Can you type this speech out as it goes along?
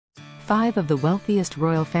5 of the wealthiest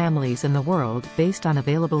royal families in the world based on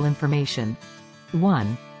available information.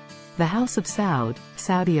 1. The House of Saud,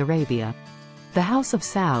 Saudi Arabia. The House of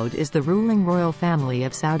Saud is the ruling royal family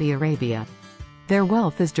of Saudi Arabia. Their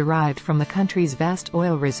wealth is derived from the country's vast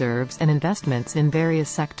oil reserves and investments in various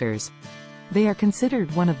sectors. They are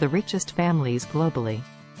considered one of the richest families globally.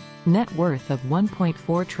 Net worth of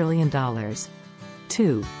 $1.4 trillion.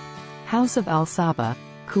 2. House of Al Sabah,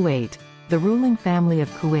 Kuwait. The ruling family of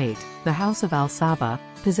Kuwait, the House of Al Sabah,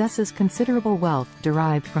 possesses considerable wealth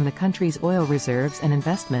derived from the country's oil reserves and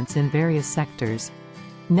investments in various sectors.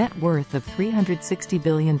 Net worth of $360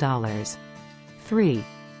 billion. 3.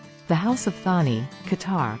 The House of Thani,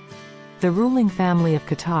 Qatar. The ruling family of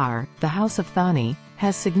Qatar, the House of Thani,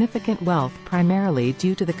 has significant wealth primarily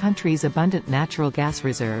due to the country's abundant natural gas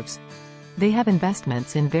reserves. They have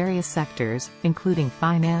investments in various sectors, including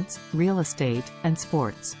finance, real estate, and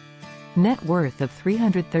sports. Net worth of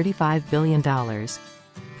 $335 billion.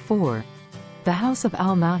 4. The House of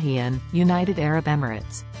Al Nahyan, United Arab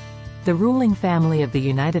Emirates. The ruling family of the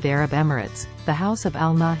United Arab Emirates, the House of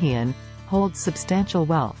Al Nahyan, holds substantial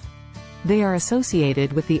wealth. They are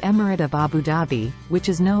associated with the Emirate of Abu Dhabi, which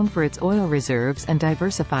is known for its oil reserves and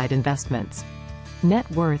diversified investments.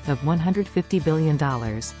 Net worth of $150 billion.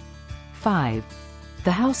 5.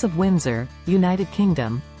 The House of Windsor, United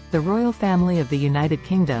Kingdom. The royal family of the United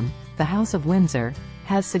Kingdom, the House of Windsor,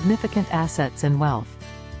 has significant assets and wealth.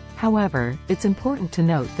 However, it's important to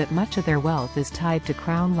note that much of their wealth is tied to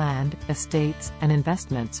crown land, estates, and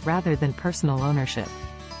investments rather than personal ownership.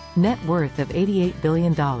 Net worth of $88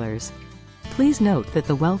 billion. Please note that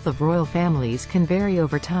the wealth of royal families can vary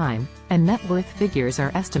over time, and net worth figures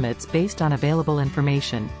are estimates based on available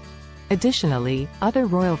information. Additionally, other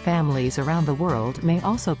royal families around the world may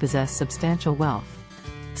also possess substantial wealth.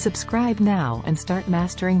 Subscribe now and start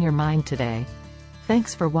mastering your mind today.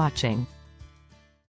 Thanks for watching.